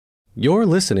You're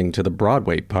listening to the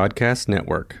Broadway Podcast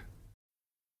Network.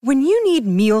 When you need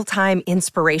mealtime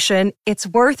inspiration, it's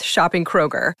worth shopping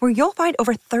Kroger, where you'll find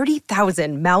over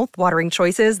 30,000 mouth-watering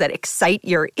choices that excite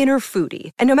your inner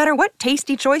foodie. And no matter what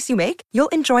tasty choice you make, you'll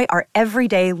enjoy our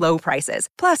everyday low prices,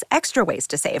 plus extra ways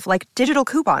to save, like digital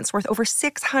coupons worth over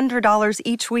 $600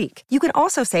 each week. You can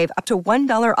also save up to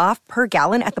 $1 off per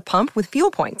gallon at the pump with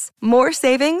fuel points. More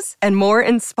savings and more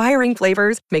inspiring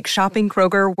flavors make shopping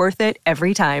Kroger worth it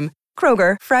every time.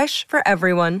 Kroger, fresh for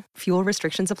everyone. Fuel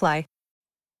restrictions apply.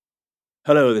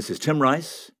 Hello, this is Tim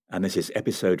Rice, and this is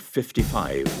episode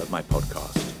 55 of my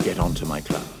podcast, Get Onto My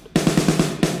Cloud.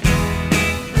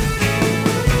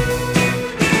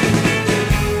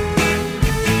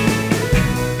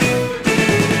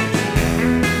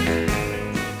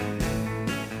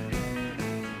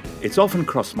 It's often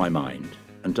crossed my mind,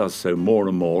 and does so more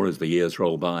and more as the years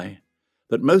roll by,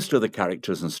 that most of the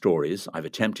characters and stories I've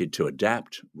attempted to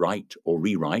adapt, write, or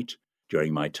rewrite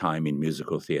during my time in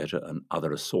musical theatre and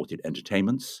other assorted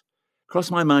entertainments, crossed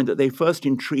my mind that they first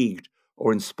intrigued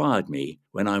or inspired me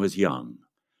when I was young.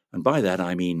 And by that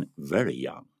I mean very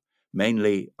young,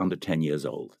 mainly under 10 years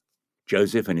old.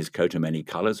 Joseph and his coat of many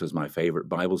colours was my favourite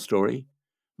Bible story.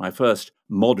 My first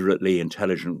moderately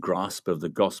intelligent grasp of the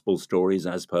gospel stories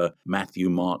as per Matthew,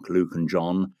 Mark, Luke and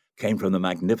John came from the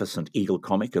magnificent Eagle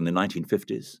comic in the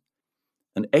 1950s.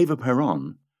 And Eva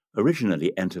Peron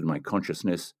originally entered my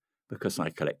consciousness because I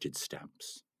collected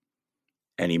stamps.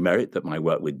 Any merit that my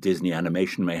work with Disney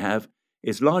animation may have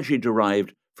is largely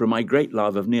derived from my great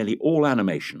love of nearly all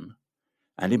animation,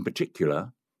 and in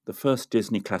particular, the first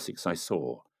Disney classics I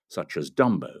saw, such as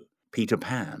Dumbo, Peter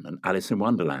Pan, and Alice in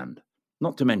Wonderland,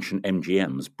 not to mention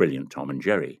MGM's brilliant Tom and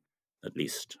Jerry, at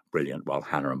least brilliant while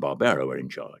Hanna-Barbera were in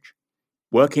charge.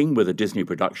 Working with the Disney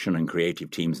production and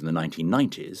creative teams in the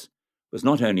 1990s was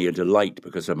not only a delight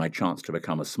because of my chance to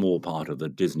become a small part of the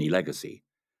Disney legacy,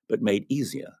 but made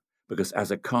easier because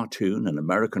as a cartoon and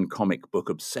American comic book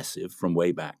obsessive from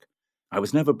way back, I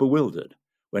was never bewildered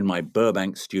when my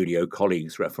Burbank studio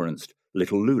colleagues referenced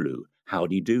Little Lulu,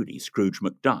 Howdy Doody, Scrooge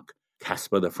McDuck,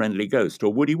 Casper the Friendly Ghost,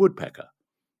 or Woody Woodpecker,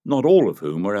 not all of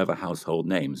whom were ever household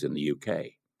names in the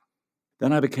UK.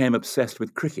 Then I became obsessed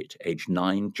with cricket, aged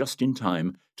 9, just in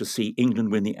time to see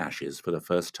England win the Ashes for the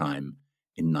first time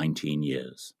in 19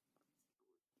 years.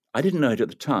 I didn't know it at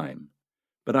the time,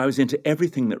 but I was into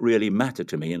everything that really mattered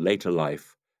to me in later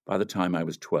life by the time I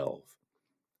was 12.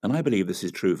 And I believe this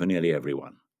is true for nearly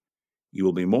everyone. You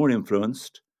will be more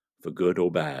influenced, for good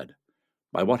or bad,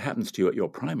 by what happens to you at your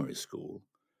primary school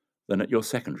than at your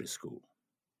secondary school.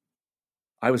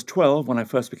 I was 12 when I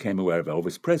first became aware of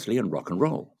Elvis Presley and rock and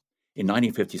roll. In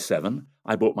 1957,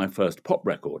 I bought my first pop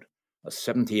record, a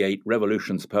 78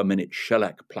 revolutions per minute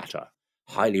shellac platter,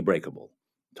 highly breakable,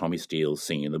 Tommy Steele's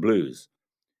Singing the Blues,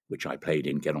 which I played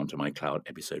in Get Onto My Cloud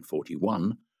episode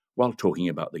 41 while talking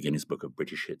about the Guinness Book of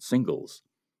British Hit Singles.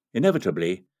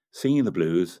 Inevitably, Singing the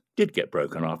Blues did get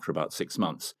broken after about 6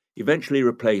 months, eventually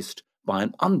replaced by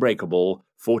an unbreakable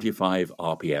 45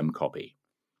 RPM copy.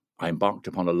 I embarked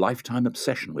upon a lifetime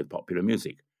obsession with popular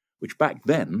music, which back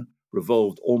then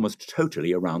revolved almost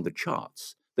totally around the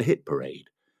charts, the hit parade.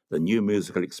 The New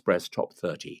Musical Express Top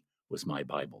 30 was my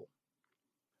Bible.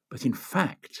 But in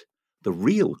fact, the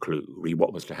real clue, re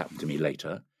what was to happen to me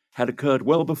later, had occurred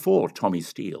well before Tommy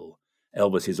Steele,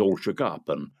 Elvis's All Shook Up,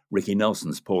 and Ricky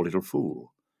Nelson's Poor Little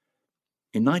Fool.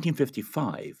 In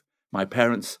 1955, my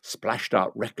parents splashed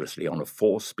out recklessly on a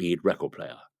 4-speed record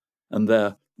player, and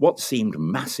their what seemed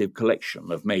massive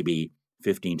collection of maybe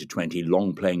 15 to 20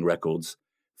 long-playing records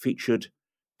featured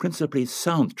principally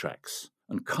soundtracks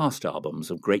and cast albums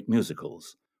of great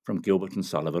musicals from Gilbert and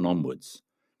Sullivan onwards.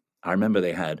 I remember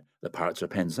they had The Pirates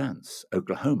of Penzance,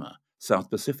 Oklahoma,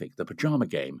 South Pacific, The Pajama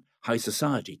Game, High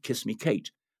Society, Kiss Me Kate,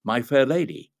 My Fair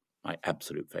Lady, my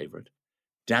absolute favourite,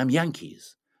 Damn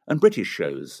Yankees, and British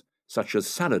shows such as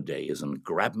Salad Days and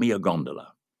Grab Me a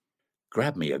Gondola.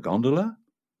 Grab Me a Gondola?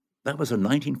 That was a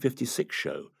 1956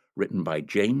 show written by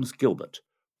James Gilbert,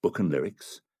 book and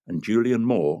lyrics, and Julian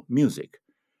Moore, music,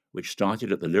 which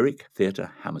started at the Lyric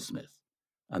Theatre Hammersmith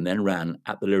and then ran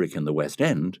at the Lyric in the West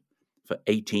End for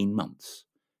 18 months.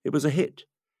 It was a hit.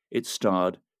 It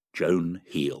starred Joan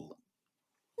Heel.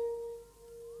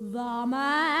 The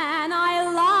man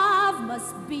I love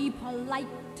must be polite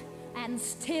and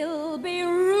still be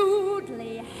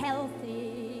rudely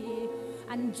healthy.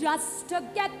 And just to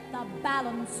get the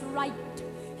balance right,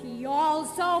 he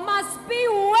also must be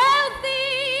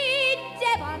wealthy,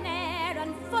 debonair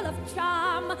and full of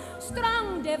charm,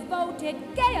 strong, devoted,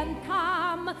 gay and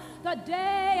calm. The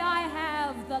day I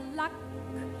have the luck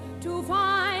to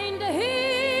find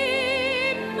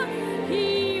him,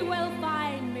 he will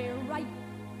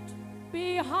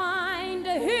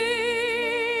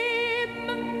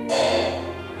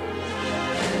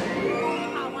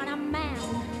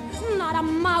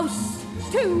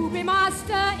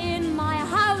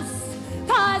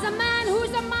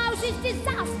family's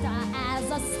disaster as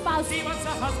a spouse. He wants a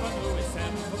husband who is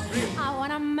 7 foot 3. I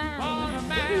want a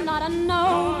man, not a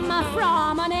gnome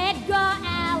from an Edgar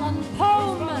Allan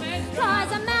poem.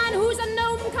 Cause a man who's a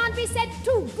gnome can't be said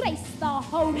to grace the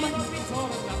home. He must be tall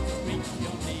enough to reach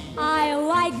your knee. I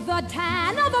like the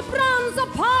tan of a bronze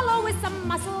Apollo with some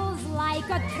muscles like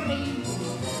a tree.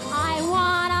 I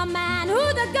want a man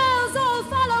who the girls all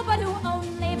follow, but who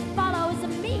only follows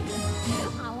me.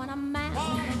 I want a man,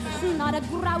 not a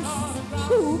grouse,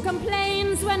 who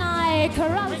complains when I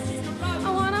carouse.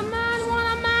 I want a man,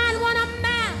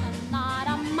 not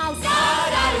a mouse. I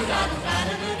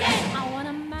want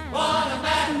a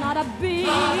man, not a bee,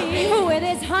 with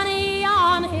his honey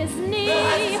on his knee.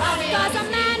 Cause a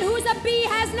man who's a bee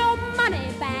has no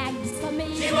money bags for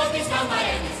me. She won't be stung by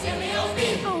any silly old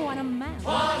bee. I want a man,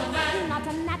 not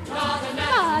a gnat,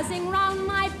 buzzing round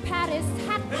my Paris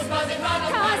hat.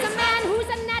 Cause a man who's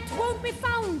a gnat won't be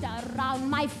found around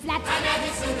my flat.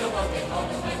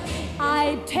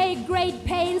 I take great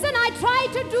pains and I try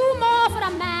to do more for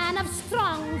a man of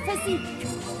strong physique.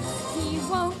 He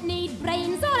won't need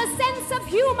brains or a sense of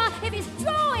humor if his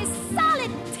jaw is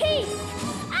solid teeth.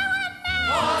 I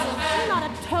want a man, not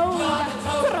a toad,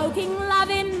 croaking love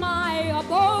in my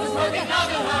abode. Want a man,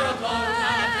 want a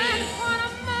man, want a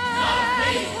man,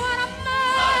 want a man,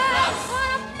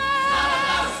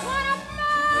 want a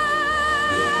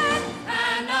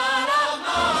man, and not a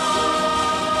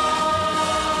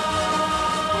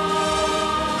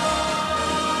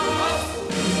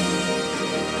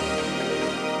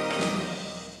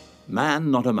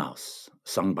Man Not a Mouse,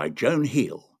 sung by Joan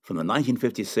Heel from the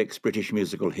 1956 British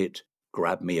musical hit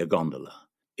Grab Me a Gondola.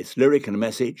 Its lyric and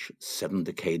message, 7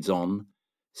 decades on,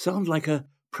 sound like a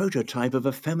prototype of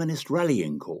a feminist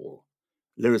rallying call.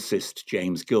 Lyricist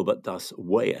James Gilbert thus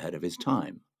way ahead of his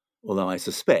time, although I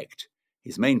suspect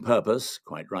his main purpose,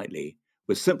 quite rightly,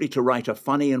 was simply to write a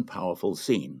funny and powerful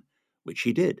scene, which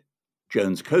he did.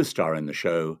 Joan's co-star in the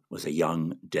show was a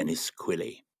young Dennis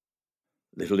Quilley.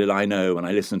 Little did I know when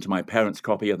I listened to my parents'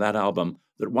 copy of that album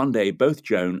that one day both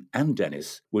Joan and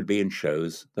Dennis would be in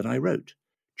shows that I wrote.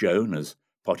 Joan as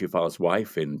Potiphar's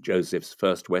wife in Joseph's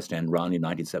first West End run in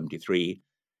 1973,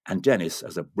 and Dennis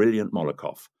as a brilliant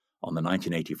Molotov on the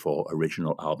 1984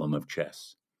 original album of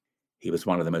Chess. He was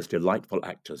one of the most delightful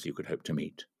actors you could hope to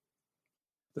meet.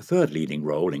 The third leading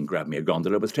role in Grab Me a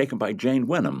Gondola was taken by Jane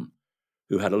Wenham,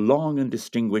 who had a long and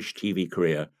distinguished TV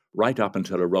career right up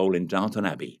until a role in Downton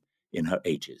Abbey in her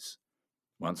 80s.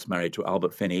 Once married to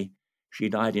Albert Finney, she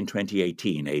died in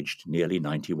 2018, aged nearly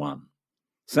 91.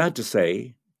 Sad to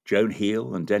say, Joan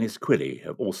Heel and Dennis Quilley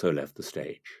have also left the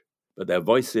stage, but their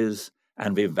voices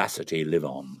and vivacity live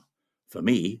on. For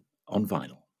me, on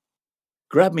vinyl.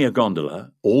 Grab Me a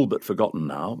Gondola, all but forgotten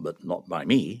now, but not by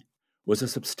me, was a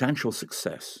substantial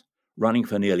success, running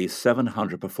for nearly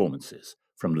 700 performances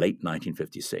from late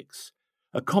 1956,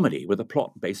 a comedy with a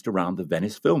plot based around the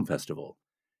Venice Film Festival,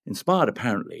 inspired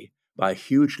apparently by a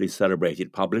hugely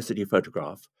celebrated publicity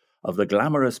photograph of the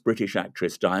glamorous British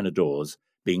actress Diana Dors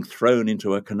being thrown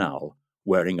into a canal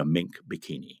wearing a mink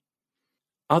bikini.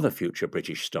 Other future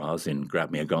British stars in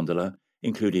Grab Me a Gondola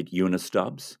included Una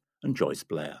Stubbs and Joyce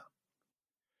Blair.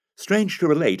 Strange to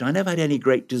relate, I never had any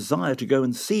great desire to go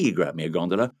and see Grab Me a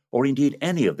Gondola, or indeed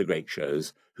any of the great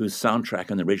shows whose soundtrack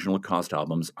and original cast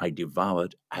albums I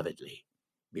devoured avidly,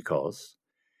 because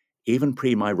even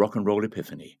pre my rock and roll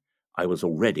epiphany, I was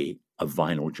already a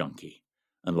vinyl junkie,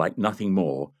 and liked nothing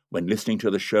more when listening to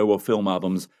the show or film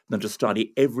albums than to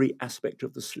study every aspect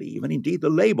of the sleeve, and indeed the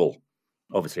label.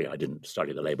 Obviously, I didn't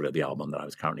study the label of the album that I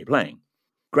was currently playing.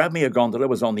 Grab Me a Gondola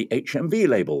was on the HMV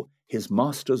label, His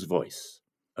Master's Voice,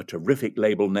 a terrific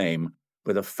label name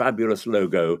with a fabulous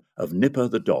logo of Nipper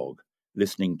the dog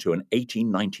listening to an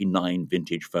 1899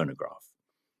 vintage phonograph.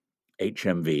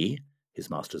 HMV, His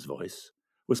Master's Voice,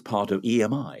 was part of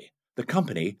EMI, the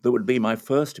company that would be my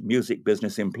first music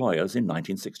business employers in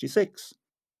 1966.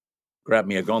 Grab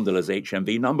Me a Gondola's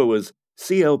HMV number was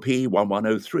CLP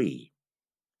 1103.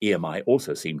 EMI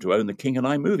also seemed to own the King and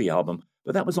I movie album,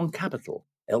 but that was on Capitol,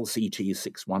 LCT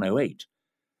 6108,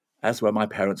 as were my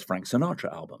parents' Frank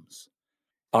Sinatra albums.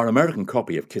 Our American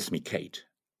copy of Kiss Me Kate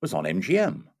was on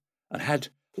MGM, and had,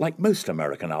 like most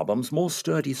American albums, more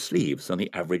sturdy sleeves than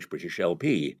the average British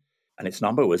LP, and its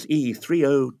number was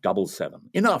E3077.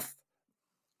 Enough!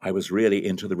 I was really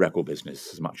into the record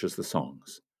business as much as the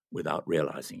songs, without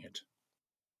realizing it.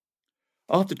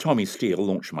 After Tommy Steele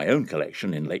launched my own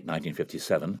collection in late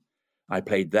 1957, I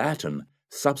played that and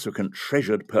subsequent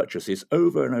treasured purchases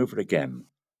over and over again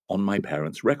on my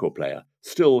parents' record player,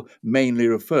 still mainly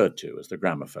referred to as the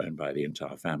gramophone by the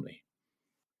entire family.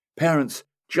 Parents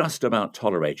just about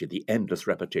tolerated the endless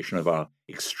repetition of our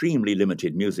extremely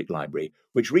limited music library,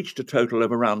 which reached a total of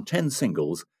around 10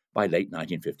 singles by late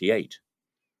 1958.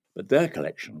 But their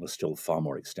collection was still far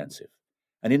more extensive,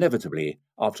 and inevitably,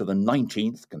 after the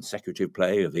 19th consecutive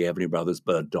play of the Everly Brothers'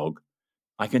 Bird Dog,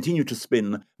 I continued to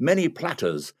spin many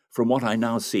platters from what I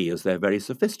now see as their very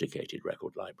sophisticated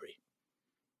record library.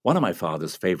 One of my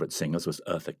father's favourite singers was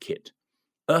Eartha Kitt.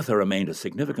 Eartha remained a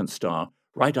significant star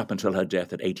right up until her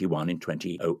death at 81 in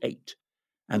 2008,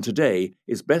 and today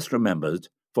is best remembered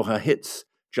for her hits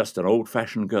Just an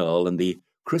Old-Fashioned Girl and the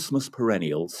Christmas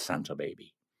perennial Santa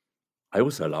Baby. I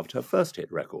also loved her first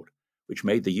hit record, which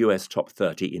made the US Top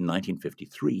 30 in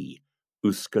 1953,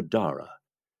 Euskadara.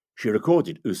 She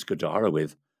recorded Euskadara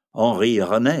with Henri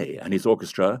René and his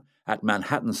orchestra at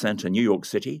Manhattan Center, New York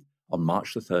City on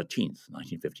March the 13th,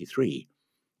 1953.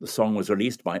 The song was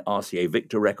released by RCA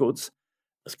Victor Records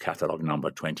as catalogue number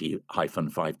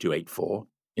 20-5284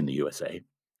 in the USA,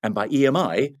 and by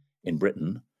EMI in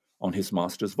Britain on his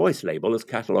Master's Voice label as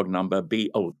catalogue number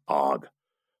ARG.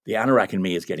 The Anorak in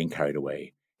me is getting carried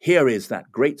away. Here is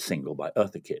that great single by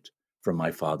Eartha Kitt from my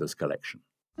father's collection.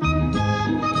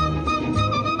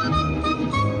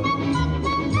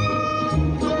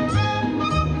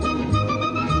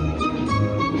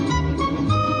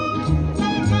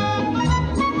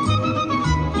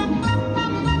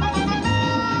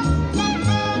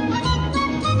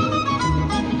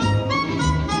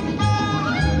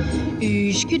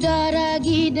 Üsküdar'a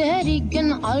giderken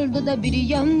aldı da bir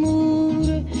yağmur.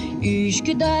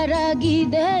 Üsküdar'a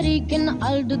giderken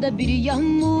aldı da bir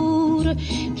yağmur.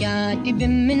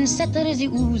 Katibimin satrzi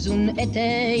uzun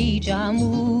eteği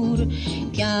camur.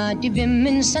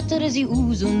 Katibimin satrzi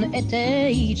uzun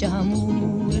eteği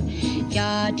camur.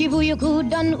 Katip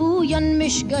uykudan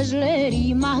uyanmış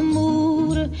gözleri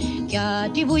mahmur.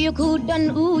 Katip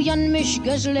uykudan uyanmış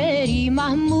gözleri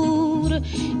mahmur.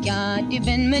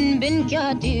 Katibin bin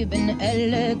katibin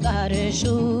el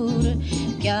karışır.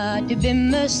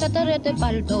 Katibim satret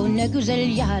palto ne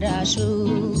güzel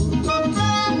yaraşır.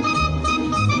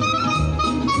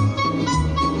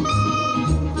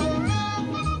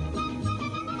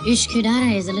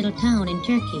 Üsküdar is a little town in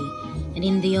Turkey, and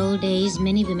in the old days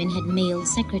many women had male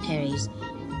secretaries.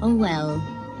 Oh well,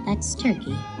 that's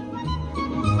Turkey.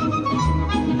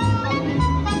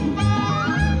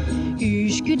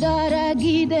 Üsküdar'a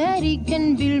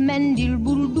giderken bir mendil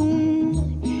buldum.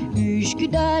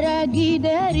 Üsküdar'a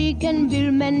giderken bir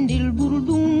mendil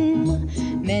buldum.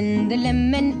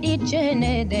 Mendelemen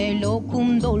içine de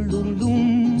lokum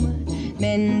doldurdum.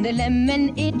 Mendelemen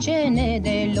içine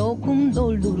de lokum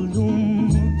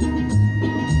doldurdum.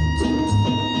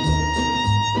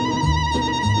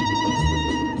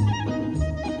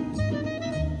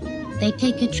 They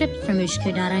take a trip from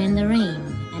Üsküdar in the rain,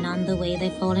 and on the way they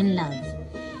fall in love.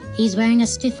 He's wearing a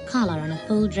stiff collar and a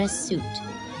full-dress suit.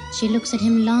 She looks at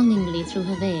him longingly through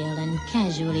her veil and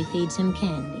casually feeds him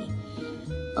candy.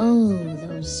 Oh,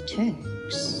 those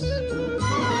Turks.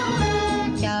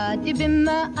 Katibimi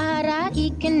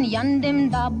ararken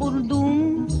yanımda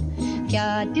buldum.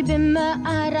 Katibimi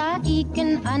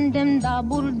ararken andımda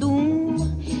buldum.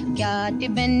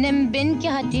 Katibinim bin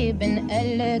katibin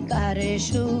el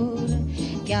karışır.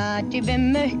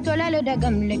 Katibim mühköleli de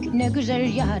gömlek ne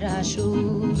güzel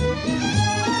yaraşır.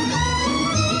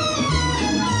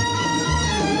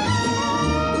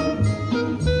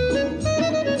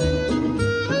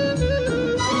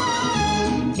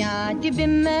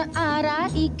 Katibimi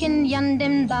ararken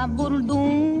yanımda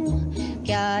buldum.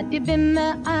 Katibimi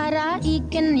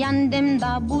ararken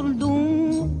yanımda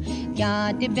buldum.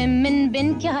 Katibimin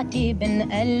bin katibin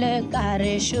el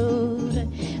karışır.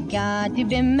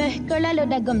 Katibim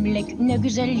mühköleli de gömlek ne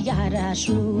güzel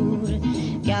yaraşır.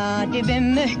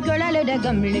 Katibim mühköleli de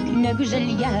gömlek ne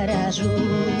güzel yaraşır.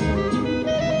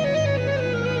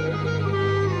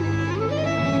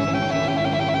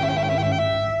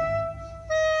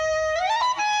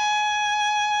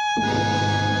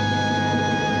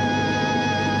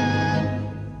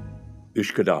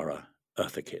 Üsküdar'a,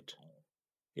 Eartha Kitt.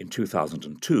 In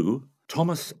 2002,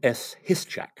 Thomas S.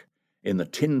 Hischak, in the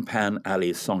Tin Pan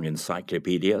Alley Song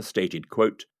Encyclopedia, stated,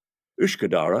 quote,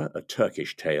 Üsküdar'a, a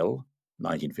Turkish tale,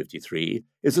 1953,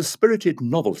 is a spirited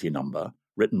novelty number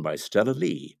written by Stella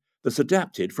Lee that's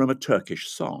adapted from a Turkish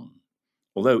song.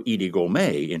 Although Edie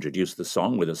Gourmet introduced the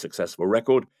song with a successful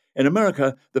record, in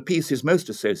America the piece is most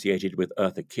associated with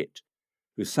Eartha Kitt,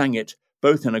 who sang it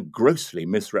both in a grossly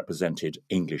misrepresented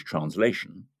English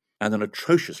translation and an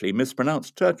atrociously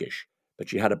mispronounced Turkish, but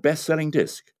she had a best-selling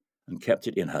disc and kept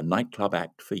it in her nightclub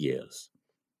act for years.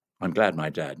 I'm glad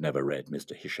my dad never read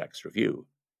Mr. Hischak's review.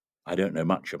 I don't know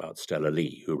much about Stella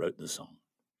Lee, who wrote the song.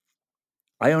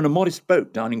 I own a modest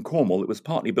boat down in Cornwall that was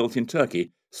partly built in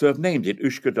Turkey, so I've named it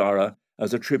Ushkudara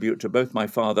as a tribute to both my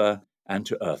father and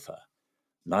to Eartha,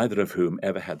 neither of whom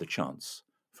ever had the chance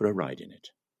for a ride in it.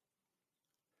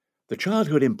 The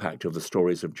childhood impact of the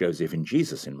stories of Joseph and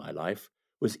Jesus in my life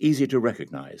was easy to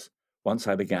recognize once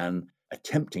I began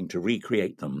attempting to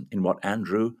recreate them in what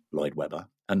Andrew Lloyd Webber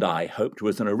and I hoped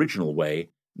was an original way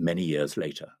many years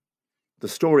later. The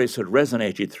stories had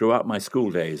resonated throughout my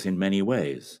school days in many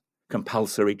ways: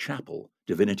 compulsory chapel,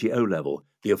 Divinity O-level,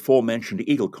 the aforementioned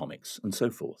Eagle comics, and so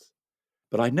forth.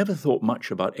 But I'd never thought much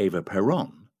about Eva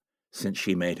Peron since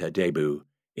she made her debut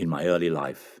in my early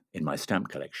life in my stamp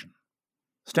collection.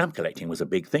 Stamp collecting was a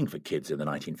big thing for kids in the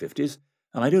 1950s,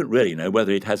 and I don't really know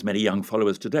whether it has many young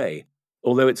followers today,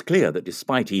 although it's clear that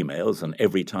despite emails and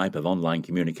every type of online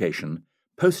communication,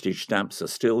 postage stamps are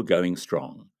still going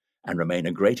strong and remain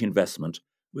a great investment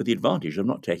with the advantage of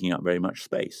not taking up very much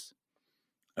space.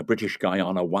 A British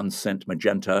Guiana 1-cent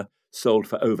magenta sold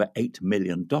for over $8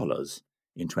 million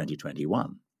in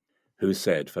 2021. Who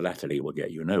said philately will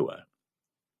get you nowhere?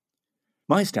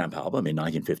 My stamp album in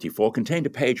 1954 contained a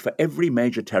page for every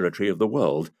major territory of the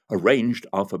world, arranged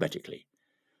alphabetically.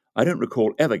 I don't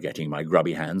recall ever getting my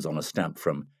grubby hands on a stamp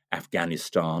from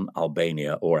Afghanistan,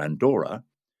 Albania, or Andorra,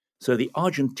 so the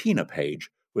Argentina page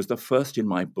was the first in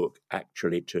my book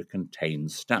actually to contain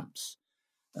stamps,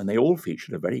 and they all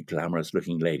featured a very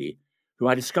glamorous-looking lady who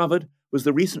I discovered was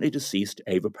the recently deceased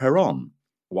Eva Peron,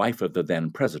 wife of the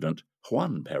then president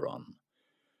Juan Perón.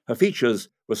 Her features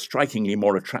were strikingly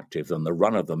more attractive than the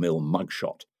run-of-the-mill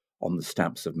mugshot on the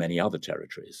stamps of many other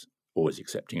territories, always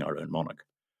excepting our own monarch.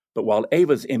 But while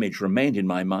Ava's image remained in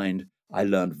my mind, I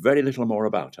learned very little more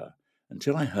about her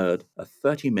until I heard a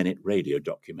 30-minute radio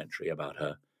documentary about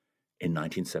her in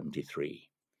 1973.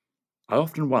 I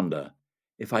often wonder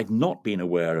if I'd not been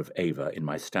aware of Ava in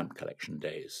my stamp collection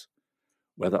days,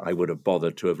 whether I would have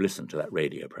bothered to have listened to that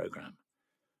radio program.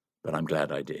 But I'm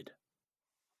glad I did.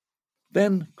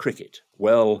 Then cricket.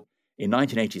 Well, in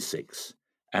 1986,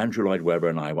 Andrew Lloyd Webber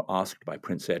and I were asked by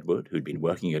Prince Edward, who'd been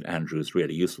working at Andrew's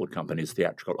Really Useful Company's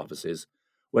theatrical offices,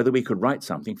 whether we could write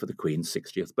something for the Queen's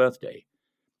 60th birthday.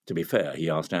 To be fair, he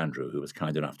asked Andrew, who was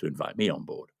kind enough to invite me on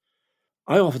board.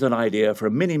 I offered an idea for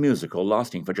a mini-musical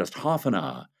lasting for just half an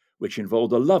hour, which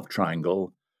involved a love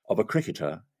triangle of a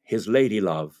cricketer, his lady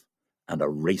love, and a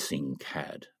racing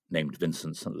cad named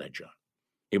Vincent St. Ledger.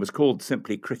 It was called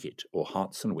simply Cricket, or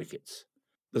Hearts and Wickets.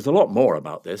 There's a lot more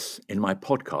about this in my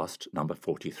podcast number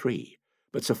 43,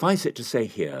 but suffice it to say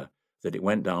here that it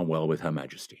went down well with Her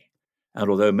Majesty. And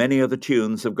although many of the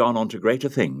tunes have gone on to greater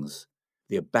things,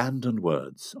 the abandoned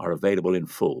words are available in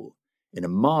full in a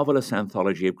marvellous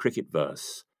anthology of cricket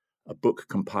verse, a book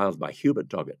compiled by Hubert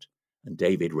Doggett and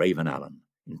David Raven Allen,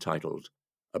 entitled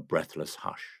A Breathless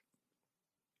Hush.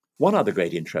 One other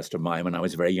great interest of mine when I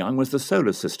was very young was the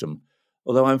solar system,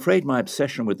 although I'm afraid my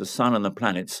obsession with the sun and the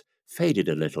planets faded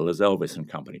a little as Elvis and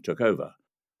company took over,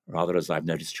 rather as I've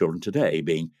noticed children today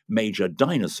being major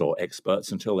dinosaur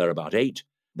experts until they're about 8,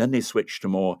 then they switch to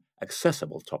more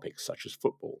accessible topics such as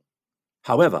football.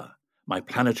 However, my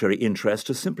planetary interest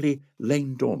has simply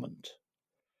lain dormant.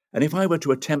 And if I were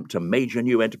to attempt a major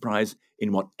new enterprise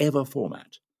in whatever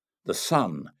format, the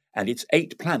sun and its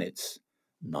 8 planets,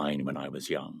 9 when I was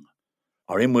young,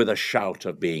 are in with a shout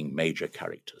of being major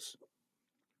characters.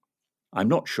 I'm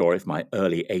not sure if my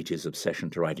early 80s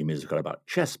obsession to write a musical about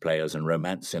chess players and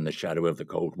romance in the shadow of the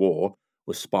Cold War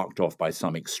was sparked off by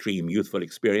some extreme youthful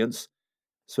experience,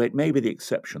 so it may be the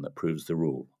exception that proves the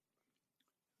rule.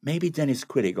 Maybe Dennis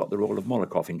Quilley got the role of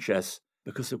Molotov in chess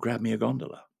because of Grab Me a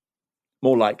Gondola.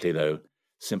 More likely, though,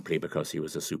 simply because he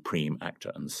was a supreme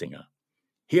actor and singer.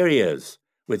 Here he is,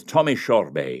 with Tommy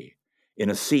Shorbey, in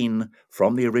a scene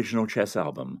from the original chess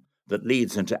album that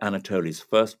leads into Anatoly's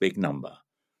first big number,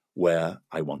 Where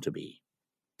I Want to Be.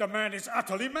 The man is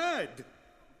utterly mad.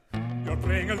 You're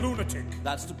playing a lunatic.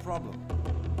 That's the problem.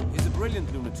 He's a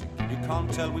brilliant lunatic. You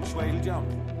can't tell which way he'll jump.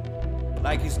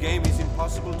 Like his game is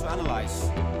impossible to analyze.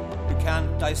 You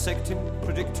can't dissect him,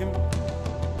 predict him,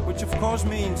 which of course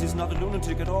means he's not a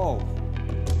lunatic at all.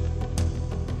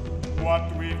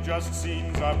 What we've just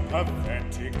seen's a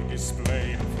pathetic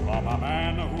display from a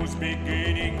man who's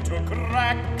beginning to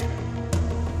crack.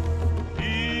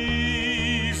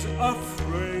 He's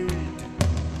afraid.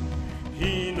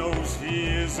 He knows he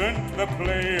isn't the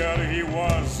player he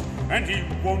was, and he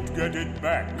won't get it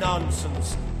back.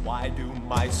 Nonsense. Why do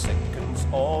my seconds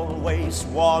always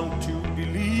want to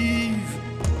believe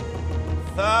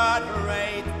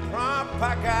third-rate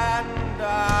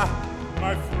propaganda?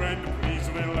 My friend, please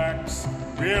relax.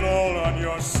 We're all on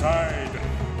your side.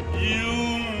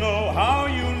 You know how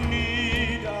you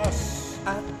need us.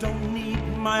 And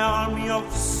my army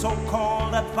of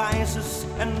so-called advisors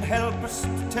and helpers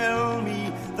to tell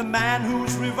me the man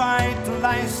who's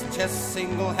revitalized chess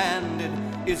single-handed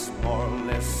is more or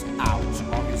less out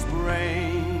of his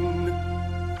brain.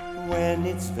 When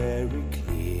it's very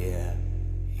clear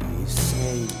he's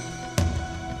sane.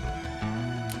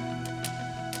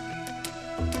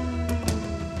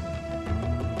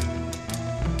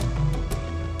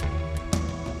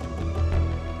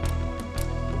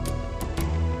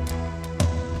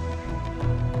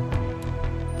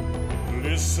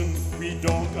 Listen, we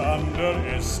don't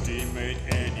underestimate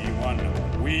anyone.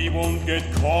 We won't get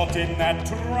caught in that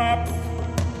trap.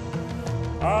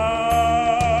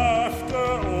 After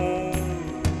all,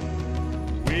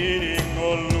 winning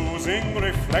or losing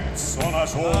reflects on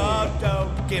us all. Oh,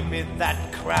 don't give me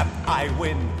that crap. I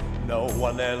win, no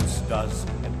one else does.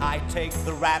 And I take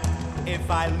the rap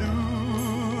if I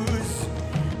lose.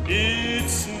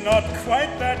 It's not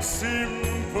quite that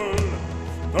simple.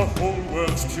 The whole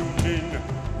world's tuned in,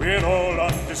 we're all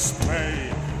on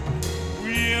display.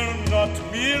 We're not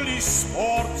merely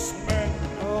sportsmen.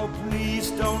 Oh,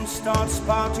 please don't start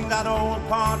spouting that old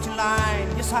party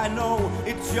line. Yes, I know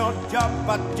it's your job,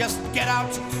 but just get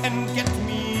out and get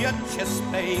me a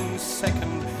chess-playing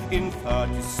second. In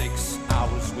 36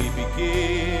 hours we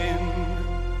begin.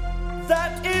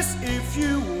 That is if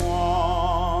you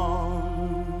want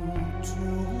to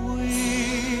win.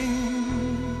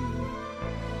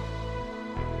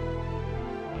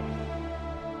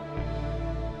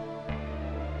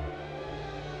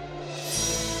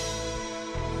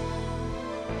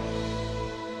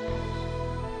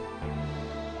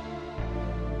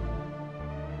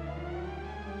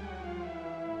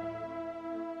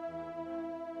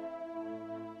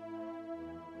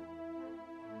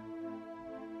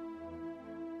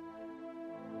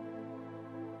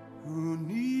 Who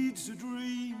needs a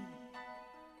dream?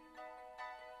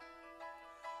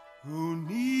 Who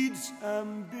needs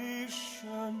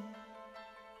ambition?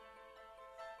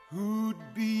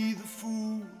 Who'd be the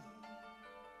fool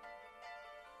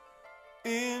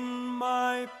in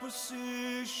my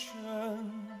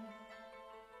position?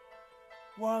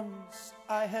 Once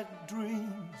I had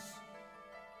dreams,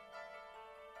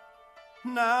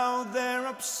 now they're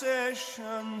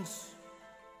obsessions.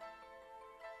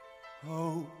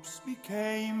 Hopes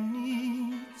became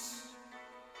needs,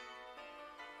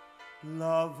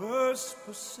 lovers'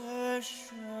 possessions.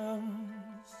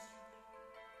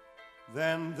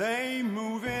 Then they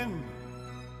move in,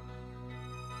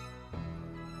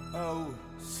 oh,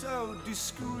 so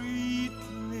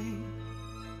discreetly,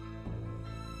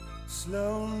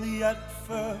 slowly at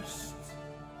first,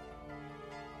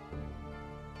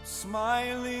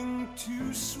 smiling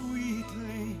too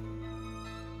sweetly.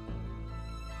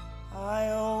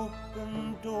 I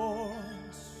opened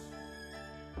doors,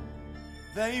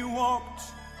 they walked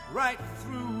right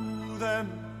through them,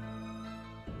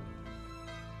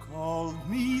 called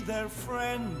me their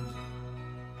friend.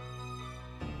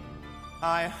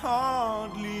 I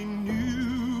hardly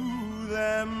knew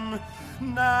them.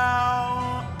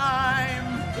 Now I'm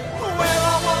where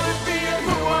I want to be and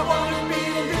who I want to be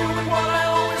and doing what I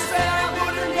always said I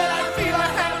wouldn't, yet I feel I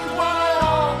haven't won at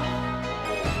all.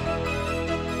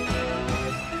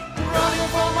 Running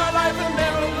for my life and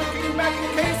never looking back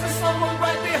in case there's someone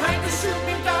right behind to shoot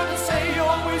me down and say you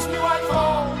always knew I'd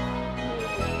fall.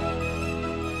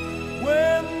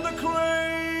 When the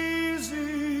crazy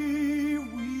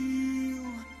wheel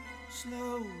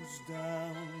slows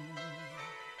down,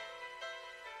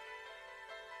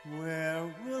 where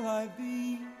will I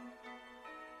be?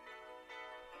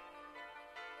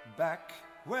 Back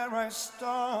where I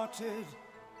started.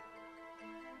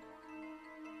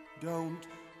 Don't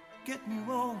get me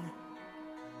wrong,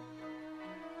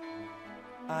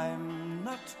 I'm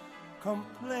not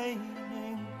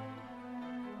complaining.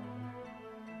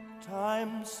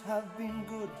 Times have been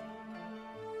good,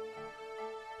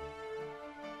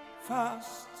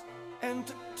 fast,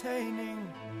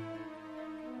 entertaining.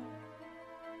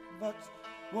 But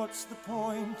what's the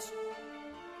point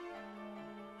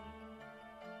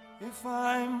if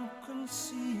I'm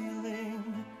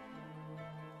concealing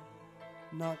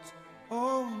not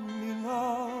only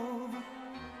love,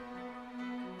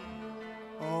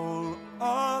 all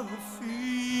other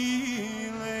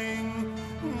feeling?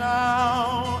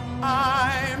 Now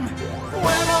I'm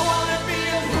where I wanna be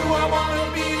and who I wanna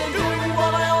be and doing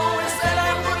what I always said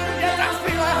I wouldn't, yet I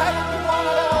feel I haven't won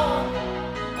at all.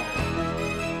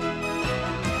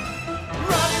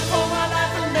 Running for my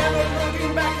life and never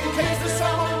looking back in case there's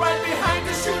someone right behind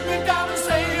to shoot me down and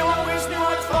say you always knew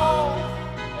I'd fall.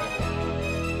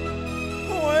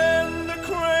 When the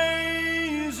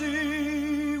crazy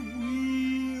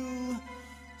wheel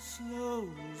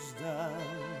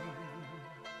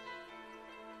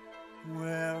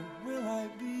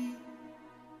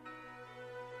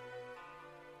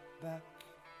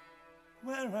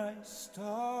where I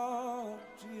started.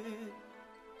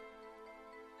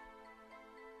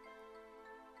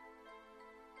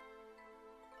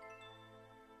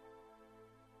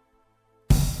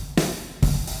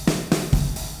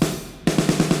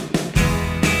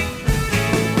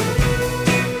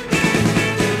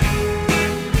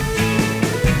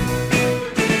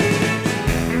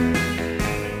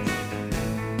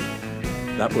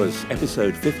 That was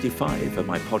episode 55 of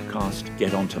my podcast,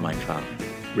 Get Onto My Cloud,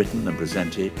 written and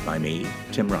presented by me,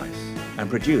 Tim Rice, and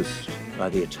produced by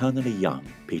the eternally young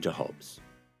Peter Hobbs.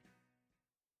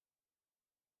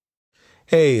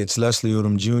 Hey, it's Leslie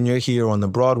Odom Jr. here on the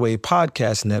Broadway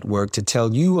Podcast Network to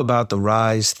tell you about the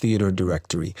Rise Theater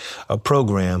Directory, a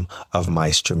program of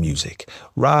Maestro Music.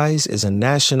 Rise is a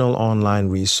national online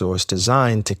resource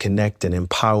designed to connect and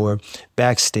empower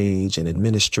backstage and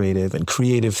administrative and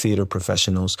creative theater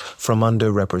professionals from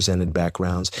underrepresented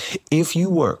backgrounds. If you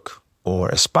work or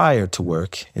aspire to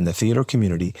work in the theater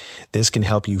community, this can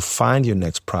help you find your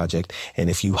next project. And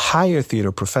if you hire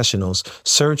theater professionals,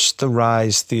 search the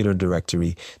Rise Theater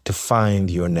Directory to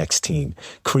find your next team.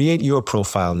 Create your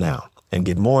profile now and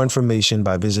get more information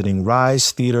by visiting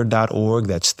risetheater.org.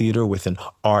 That's theater with an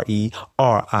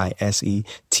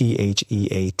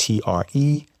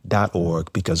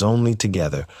RERISETHEATRE.org, because only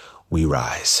together we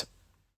rise.